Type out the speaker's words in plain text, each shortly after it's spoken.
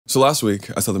So last week,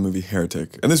 I saw the movie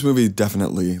Heretic, and this movie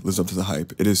definitely lives up to the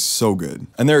hype. It is so good.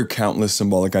 And there are countless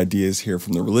symbolic ideas here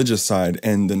from the religious side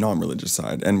and the non-religious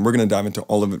side, and we're going to dive into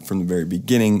all of it from the very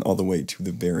beginning all the way to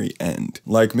the very end.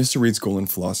 Like Mr. Reed's goal in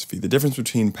philosophy, the difference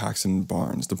between Paxton and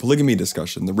Barnes, the polygamy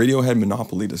discussion, the Radiohead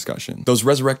Monopoly discussion, those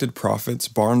resurrected prophets,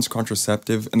 Barnes'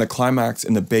 contraceptive, and the climax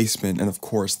in the basement, and of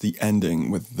course, the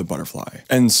ending with the butterfly.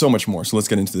 And so much more, so let's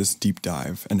get into this deep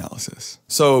dive analysis.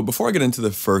 So before I get into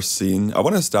the first scene, I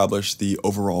want to establish the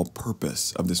overall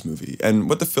purpose of this movie and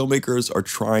what the filmmakers are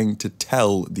trying to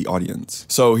tell the audience.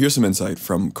 So here's some insight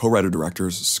from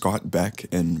co-writer-directors Scott Beck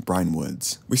and Bryan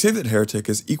Woods. We say that Heretic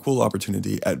is equal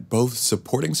opportunity at both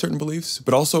supporting certain beliefs,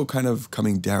 but also kind of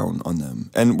coming down on them.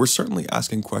 And we're certainly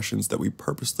asking questions that we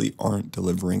purposely aren't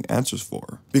delivering answers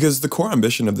for. Because the core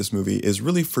ambition of this movie is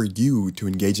really for you to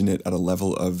engage in it at a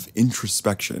level of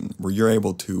introspection, where you're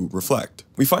able to reflect.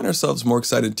 We find ourselves more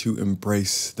excited to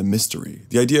embrace the mystery,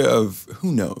 the idea of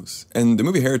who knows, and the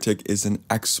movie Heretic is an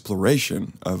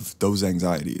exploration of those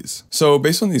anxieties. So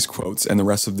based on these quotes and the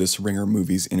rest of this Ringer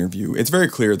Movies interview, it's very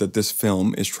clear that this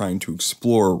film is trying to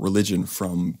explore religion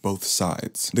from both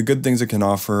sides. The good things it can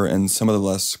offer and some of the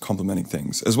less complimenting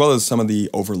things, as well as some of the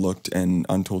overlooked and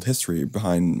untold history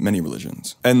behind many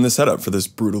religions. And the setup for this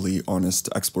brutally honest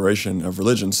exploration of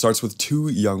religion starts with two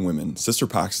young women, Sister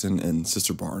Paxton and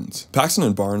Sister Barnes. Paxton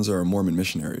and Barnes are Mormon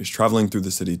missionaries traveling through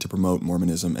the city to promote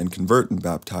Mormonism and convert and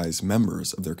baptize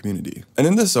members of their community. And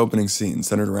in this opening scene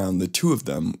centered around the two of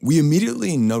them, we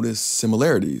immediately notice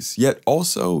similarities, yet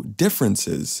also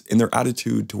differences in their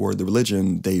attitude toward the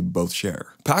religion they both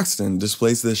share. Paxton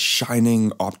displays this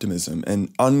shining optimism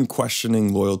and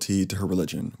unquestioning loyalty to her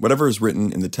religion. Whatever is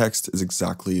written in the text is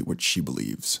exactly what she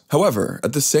believes. However,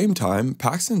 at the same time,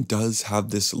 Paxton does have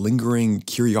this lingering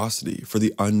curiosity for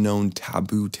the unknown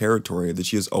taboo territory that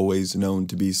she has always known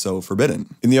to be so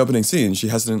forbidden. In the opening scene, she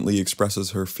hesitantly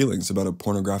expresses her feelings about a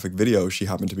pornographic video she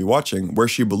happened to be watching where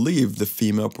she believed the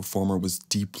female performer was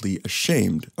deeply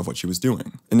ashamed of what she was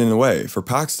doing. And in a way, for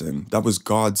Paxton, that was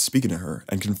God speaking to her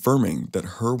and confirming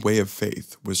that her way of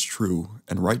faith was true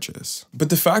and righteous. But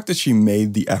the fact that she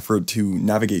made the effort to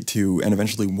navigate to and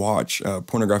eventually watch a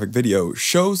pornographic video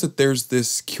shows that there's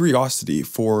this curiosity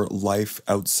for life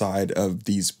outside of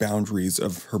these boundaries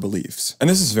of her beliefs. And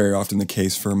this is very often the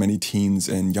case for many teens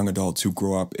and young adults who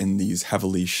grow up in these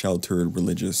heavily sheltered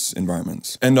religious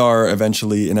environments and are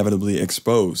eventually inevitably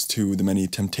exposed to the many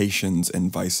temptations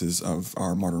and vices of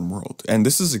our modern world. And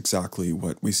this is exactly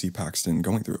what we see Paxton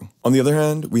going through. On the other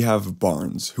hand, we have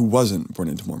Barnes, who wasn't born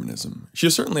into Mormonism. She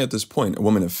is certainly at this point a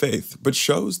woman of faith, but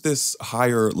shows this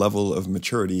higher level of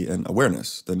maturity and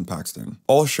awareness than Paxton,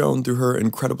 all shown through her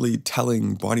incredibly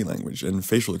telling body language and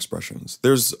facial expressions.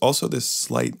 There's also this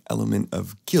slight element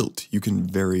of guilt you can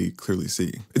very clearly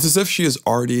see. It's as if she has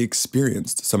already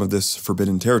experienced some of this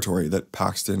forbidden territory that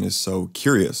Paxton is so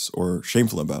curious or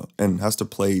shameful about and has to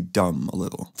play dumb a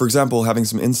little. For example, having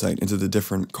some insight into the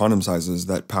different condom sizes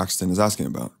that Paxton is asking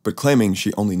about, but claiming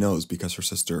she only knows because her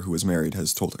sister who is married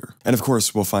has told her. And of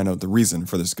course, we'll find out the reason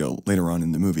for this guilt later on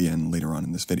in the movie and later on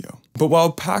in this video. But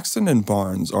while Paxton and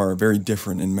Barnes are very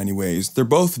different in many ways, they're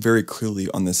both very clearly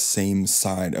on the same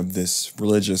side of this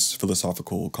religious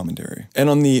philosophical commentary. And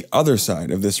on the other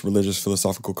side of this religious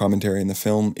philosophical commentary in the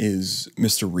film is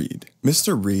Mr. Reed.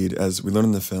 Mr. Reed, as we learn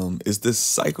in the film, is this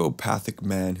psychopathic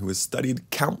man who has studied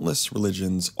countless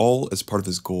religions, all as part of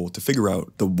his goal to figure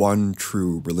out the one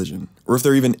true religion, or if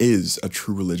there even is a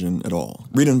true religion at all.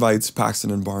 Reed invites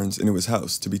Paxton and Barnes into his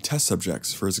house to be test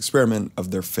subjects for his experiment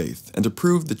of their faith and to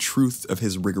prove the truth of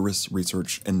his rigorous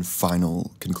research and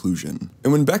final conclusion.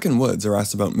 And when Beck and Woods are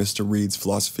asked about Mr. Reed's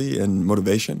philosophy and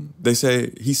motivation, they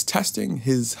say he's testing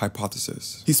his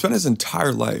hypothesis. He spent his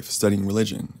entire life studying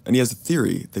religion, and he has a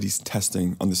theory that he's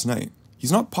testing on this night.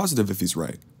 He's not positive if he's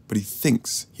right, but he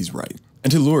thinks he's right.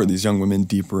 And to lure these young women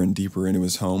deeper and deeper into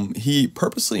his home, he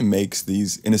purposely makes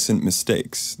these innocent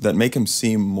mistakes that make him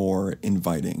seem more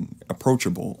inviting,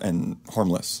 approachable, and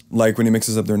harmless. Like when he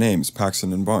mixes up their names,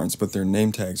 Paxton and Barnes, but their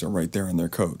name tags are right there on their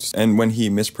coats. And when he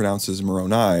mispronounces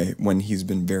Moroni when he's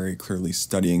been very clearly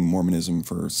studying Mormonism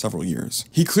for several years.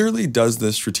 He clearly does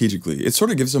this strategically. It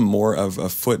sort of gives him more of a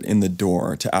foot in the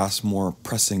door to ask more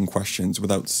pressing questions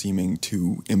without seeming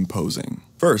too imposing.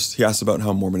 First, he asks about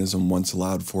how Mormonism once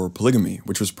allowed for polygamy,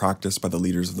 which was practiced by the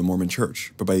leaders of the Mormon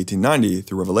Church. But by 1890,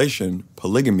 through Revelation,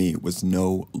 polygamy was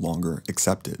no longer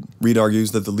accepted. Reed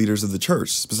argues that the leaders of the church,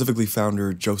 specifically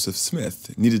founder Joseph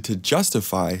Smith, needed to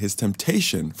justify his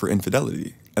temptation for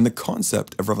infidelity. And the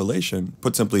concept of revelation,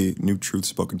 put simply, new truth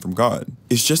spoken from God,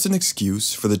 is just an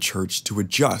excuse for the church to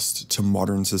adjust to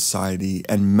modern society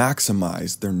and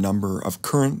maximize their number of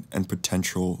current and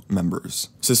potential members.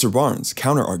 Sister Barnes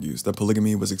counter-argues that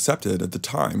polygamy was accepted at the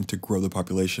time to grow the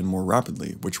population more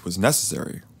rapidly, which was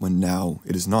necessary, when now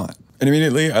it is not. And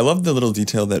immediately, I love the little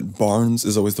detail that Barnes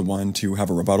is always the one to have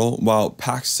a rebuttal, while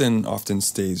Paxton often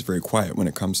stays very quiet when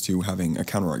it comes to having a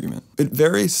counterargument. It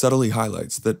very subtly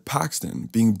highlights that Paxton,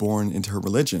 being born into her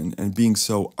religion and being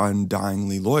so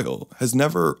undyingly loyal, has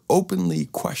never openly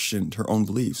questioned her own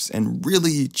beliefs and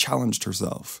really challenged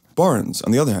herself. Barnes,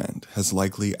 on the other hand, has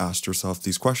likely asked herself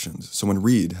these questions, so when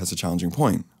Reed has a challenging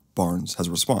point, Barnes has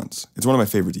a response. It's one of my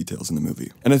favorite details in the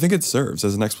movie. And I think it serves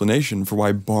as an explanation for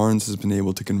why Barnes has been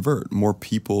able to convert more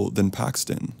people than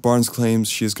Paxton. Barnes claims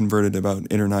she has converted about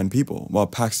 8 or 9 people, while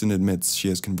Paxton admits she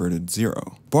has converted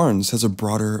 0. Barnes has a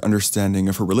broader understanding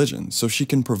of her religion, so she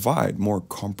can provide more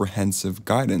comprehensive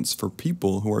guidance for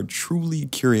people who are truly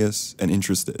curious and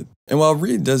interested. And while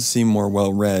Reed does seem more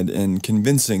well-read and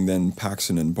convincing than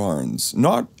Paxton and Barnes,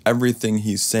 not everything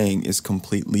he's saying is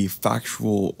completely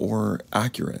factual or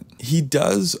accurate. He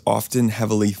does often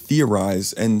heavily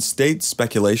theorize and state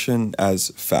speculation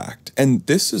as fact, and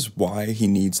this is why he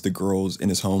needs the girls in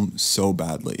his home so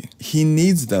badly. He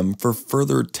needs them for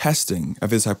further testing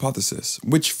of his hypothesis,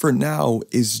 which for now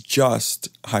is just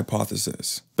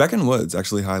hypothesis. Beck and Woods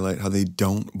actually highlight how they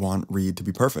don't want Reed to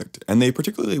be perfect, and they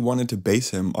particularly wanted to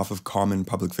base him off of common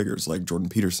public figures like Jordan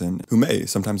Peterson, who may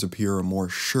sometimes appear more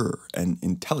sure and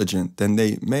intelligent than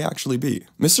they may actually be.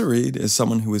 Mr. Reed is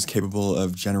someone who is capable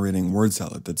of generating word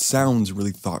salad that sounds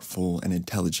really thoughtful and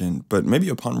intelligent, but maybe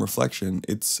upon reflection,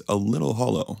 it's a little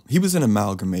hollow. He was an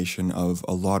amalgamation of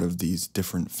a lot of these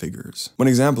different figures. One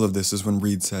example of this is when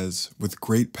Reed says, "With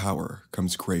great power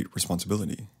comes great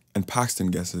responsibility," and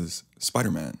Paxton guesses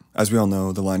Spider-Man. As we all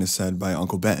know, the line is said by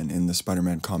Uncle Ben in the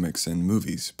Spider-Man comics and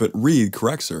movies, but Reed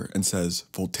corrects her and says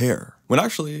Voltaire, when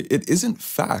actually it isn't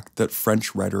fact that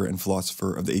French writer and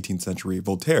philosopher of the 18th century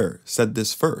Voltaire said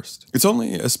this first. It's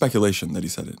only a speculation that he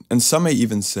said it, and some may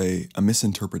even say a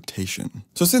misinterpretation.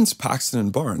 So since Paxton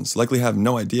and Barnes likely have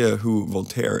no idea who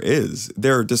Voltaire is,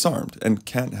 they're disarmed and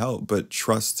can't help but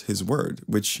trust his word,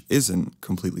 which isn't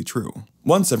completely true.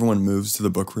 Once everyone moves to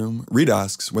the book room, Reed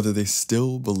asks whether they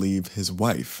still believe his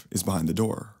wife is behind the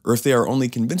door, or if they are only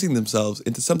convincing themselves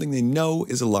into something they know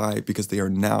is a lie because they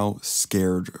are now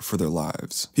scared for their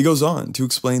lives. He goes on to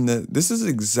explain that this is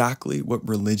exactly what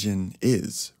religion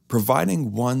is,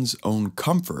 providing one's own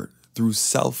comfort through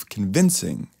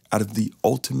self-convincing out of the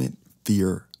ultimate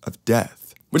fear of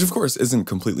death. Which of course isn't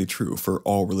completely true for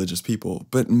all religious people,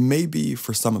 but maybe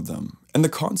for some of them. And the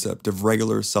concept of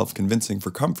regular self-convincing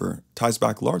for comfort ties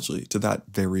back largely to that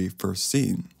very first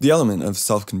scene. The element of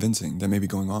self-convincing that may be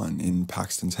going on in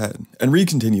Paxton's head. And Reed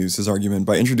continues his argument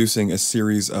by introducing a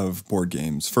series of board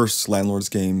games. First Landlord's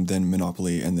Game, then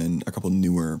Monopoly, and then a couple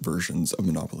newer versions of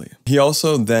Monopoly. He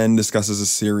also then discusses a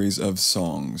series of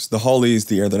songs. The Hollies,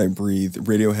 The Air That I Breathe,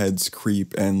 Radiohead's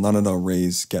Creep, and Lana Del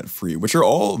Rey's Get Free, which are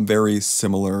all very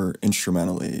similar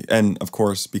instrumentally. And of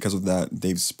course, because of that,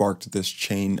 they've sparked this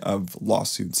chain of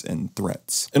lawsuits and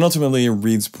threats. And ultimately,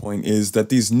 Reed's point is that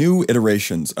these new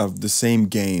iterations of the same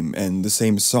game and the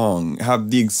same song have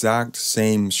the exact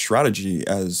same strategy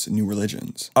as new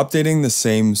religions, updating the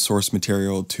same source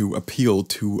material to appeal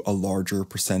to a larger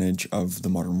percentage of the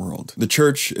modern world. The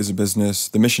church is a business,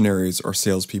 the missionaries are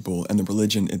salespeople, and the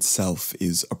religion itself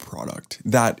is a product.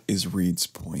 That is Reed's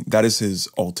point. That is his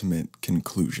ultimate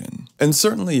conclusion. And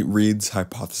certainly Reed's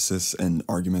hypothesis and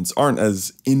arguments aren't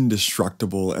as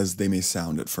indestructible as they may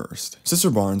sound at first. Sister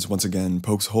Barnes once again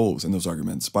pokes holes in those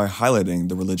arguments by highlighting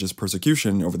the religious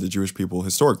persecution over the Jewish people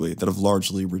historically that have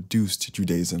largely reduced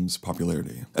Judaism's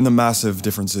popularity, and the massive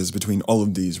differences between all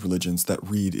of these religions that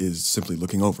Reed is simply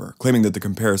looking over, claiming that the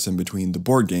comparison between the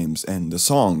board games and the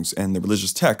songs and the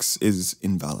religious texts is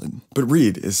invalid. But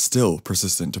Reed is still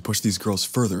persistent to push these girls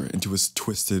further into his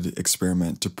twisted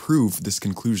experiment to prove this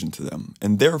conclusion to them,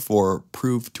 and therefore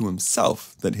prove to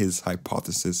himself that his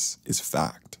hypothesis is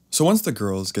fact. So once the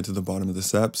girls get to the bottom of the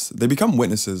steps, they become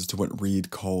witnesses to what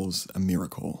Reed calls a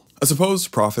miracle. A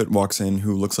supposed prophet walks in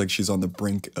who looks like she's on the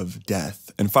brink of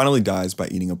death and finally dies by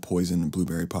eating a poisoned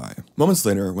blueberry pie. Moments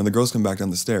later, when the girls come back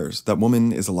down the stairs, that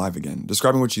woman is alive again,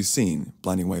 describing what she's seen,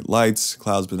 blinding white lights,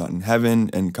 clouds but not in heaven,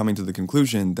 and coming to the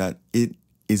conclusion that it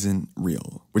isn't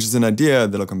real. which is an idea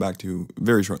that I'll come back to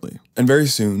very shortly. And very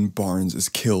soon, Barnes is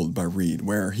killed by Reed,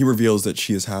 where he reveals that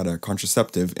she has had a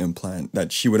contraceptive implant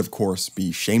that she would of course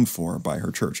be shamed for by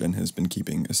her church and has been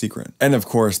keeping a secret. And of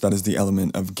course, that is the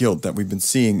element of guilt that we've been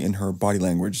seeing in her body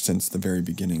language since the very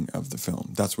beginning of the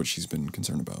film. That's what she's been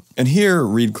concerned about. And here,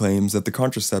 Reed claims that the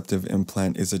contraceptive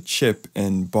implant is a chip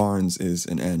and Barnes is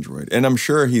an android. And I'm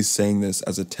sure he's saying this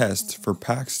as a test for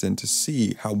Paxton to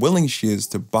see how willing she is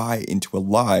to buy into a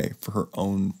lie for her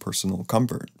own personal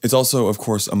comfort. It's also, of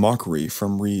course, a mockery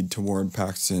from Reed toward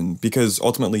Paxton, because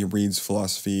ultimately Reed's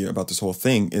philosophy about this whole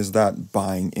thing is that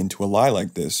buying into a lie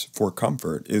like this for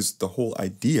comfort is the whole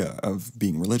idea of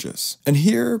being religious. And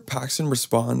here, Paxton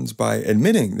responds by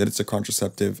admitting that it's a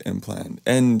contraceptive implant.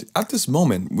 And at this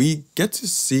moment, we get to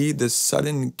see this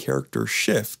sudden character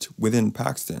shift within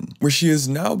Paxton, where she has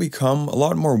now become a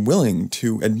lot more willing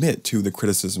to admit to the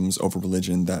criticisms over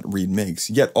religion that Reed makes,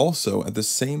 yet also at the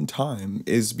same time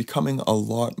is becoming a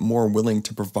lot more willing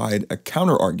to provide a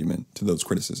counter-argument to those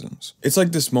criticisms. It's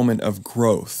like this moment of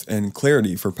growth and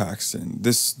clarity for Paxton,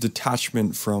 this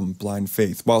detachment from blind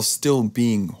faith while still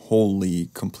being wholly,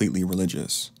 completely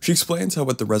religious. She explains how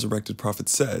what the resurrected prophet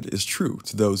said is true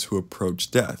to those who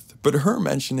approach death, but her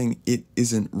mentioning it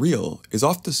isn't real is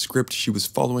off the script she was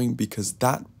following because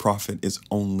that prophet is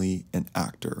only an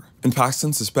actor. And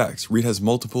Paxton suspects Reed has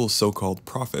multiple so-called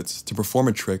prophets to perform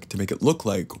a trick to make it look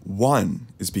like one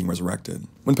is being resurrected.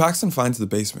 When Paxton finds the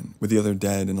basement with the other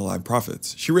dead and alive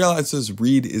prophets, she realizes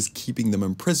Reed is keeping them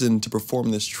in prison to perform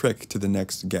this trick to the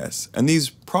next guest, and these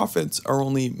prophets are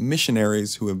only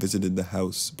missionaries who have visited the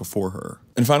house before her.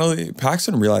 And finally,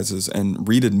 Paxton realizes and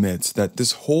Reed admits that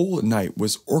this whole night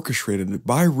was orchestrated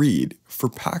by Reed for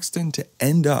Paxton to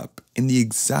end up in the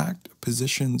exact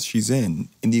positions she's in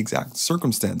the exact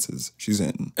circumstances she's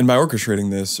in. And by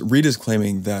orchestrating this, Reed is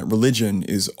claiming that religion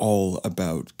is all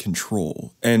about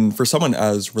control. And for someone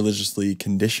as religiously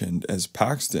conditioned as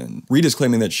Paxton, Reed is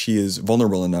claiming that she is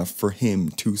vulnerable enough for him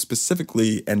to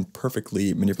specifically and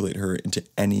perfectly manipulate her into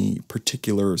any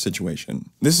particular situation.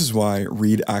 This is why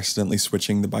Reed accidentally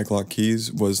switching the bike lock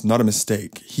keys was not a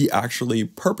mistake. He actually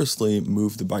purposely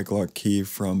moved the bike lock key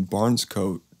from Barnes'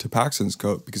 coat to Paxton's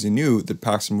coat because he knew that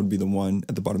Paxton would be the one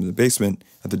at the bottom of the basement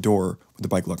at the door with the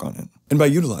bike lock on it. And by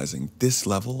utilizing this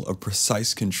level of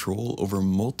precise control over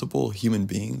multiple human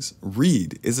beings,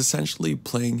 Reed is essentially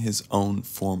playing his own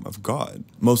form of God,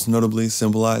 most notably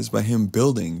symbolized by him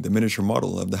building the miniature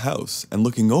model of the house and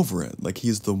looking over it like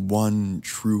he's the one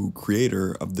true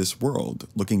creator of this world,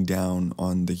 looking down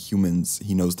on the humans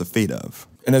he knows the fate of.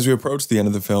 And as we approach the end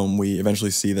of the film, we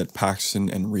eventually see that Paxton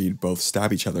and Reed both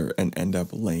stab each other and end up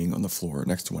laying on the floor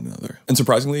next to one another. And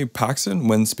surprisingly, Paxton,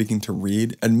 when speaking to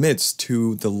Reed, admits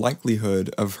to the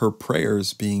likelihood of her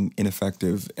prayers being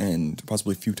ineffective and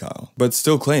possibly futile, but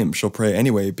still claims she'll pray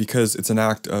anyway because it's an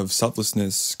act of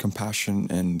selflessness, compassion,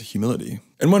 and humility.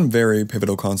 And one very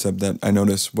pivotal concept that I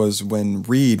noticed was when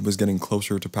Reed was getting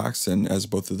closer to Paxton as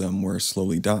both of them were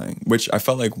slowly dying, which I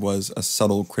felt like was a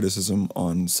subtle criticism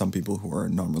on some people who are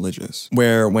non-religious,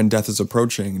 where when death is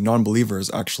approaching, non-believers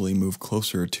actually move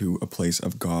closer to a place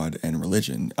of God and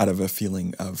religion out of a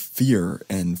feeling of fear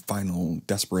and final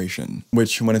desperation,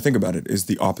 which when I think about it is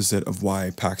the opposite of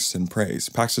why Paxton prays.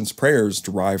 Paxton's prayers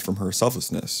derive from her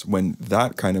selflessness, when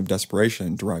that kind of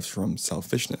desperation derives from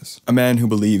selfishness. A man who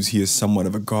believes he is somewhat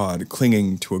of a god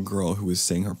clinging to a girl who is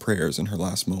saying her prayers in her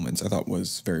last moments, I thought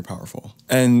was very powerful.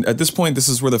 And at this point, this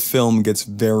is where the film gets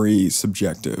very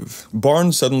subjective.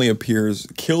 Barnes suddenly appears,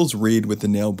 kills Reed with the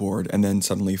nail board, and then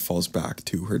suddenly falls back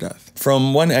to her death.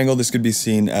 From one angle, this could be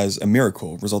seen as a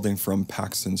miracle resulting from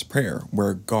Paxton's prayer,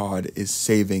 where God is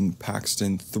saving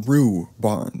Paxton through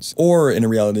Barnes. Or in a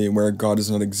reality where God does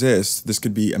not exist, this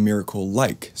could be a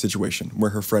miracle-like situation,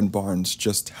 where her friend Barnes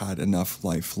just had enough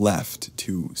life left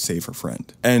to save her friend.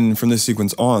 And from this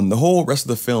sequence on, the whole rest of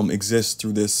the film exists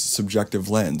through this subjective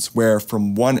lens, where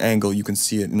from one angle you can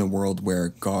see it in a world where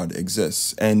God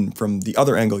exists, and from the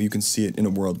other angle you can see it in a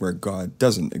world where God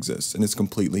doesn't exist, and it's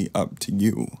completely up to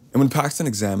you. And when Paxton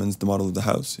examines the model of the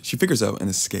house, she figures out an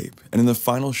escape, and in the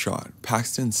final shot,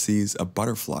 Paxton sees a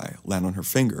butterfly land on her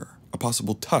finger, a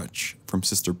possible touch from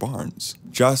Sister Barnes,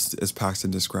 just as Paxton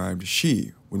described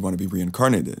she would want to be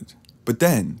reincarnated. But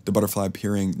then, the butterfly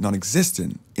appearing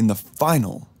non-existent in the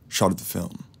final shot of the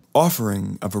film,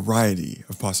 offering a variety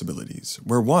of possibilities,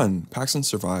 where one, Paxton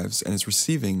survives and is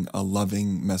receiving a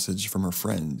loving message from her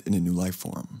friend in a new life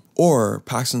form. Or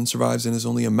Paxton survives and is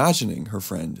only imagining her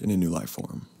friend in a new life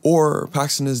form. Or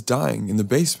Paxton is dying in the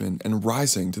basement and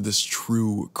rising to this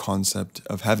true concept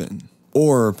of heaven.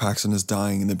 Or Paxton is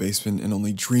dying in the basement and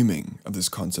only dreaming of this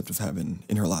concept of heaven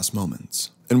in her last moments.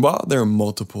 And while there are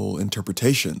multiple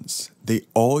interpretations, they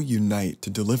all unite to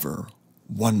deliver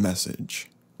one message.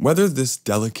 Whether this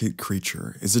delicate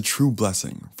creature is a true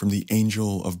blessing from the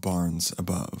angel of Barnes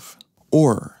above,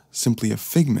 or simply a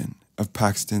figment of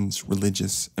Paxton's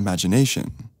religious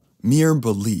imagination, mere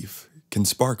belief can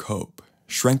spark hope,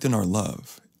 strengthen our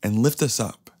love, and lift us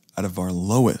up out of our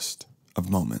lowest of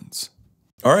moments.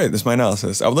 All right, that's my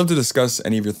analysis. I would love to discuss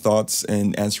any of your thoughts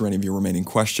and answer any of your remaining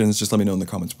questions. Just let me know in the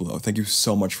comments below. Thank you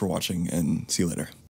so much for watching, and see you later.